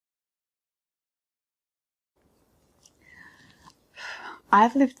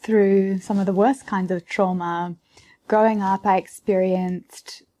I've lived through some of the worst kinds of trauma. Growing up, I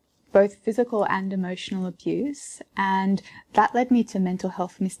experienced both physical and emotional abuse, and that led me to mental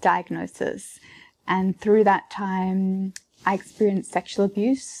health misdiagnosis. And through that time, I experienced sexual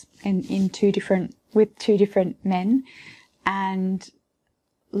abuse with two different men, and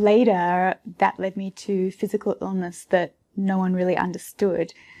later that led me to physical illness that no one really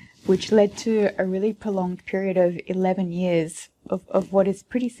understood, which led to a really prolonged period of 11 years of what is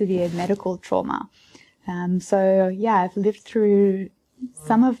pretty severe medical trauma. So yeah, I've lived through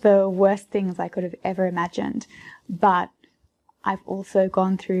some of the worst things I could have ever imagined, but I've also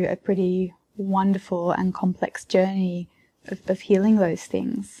gone through a pretty wonderful and complex journey of healing those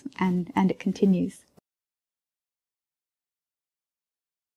things, and it continues.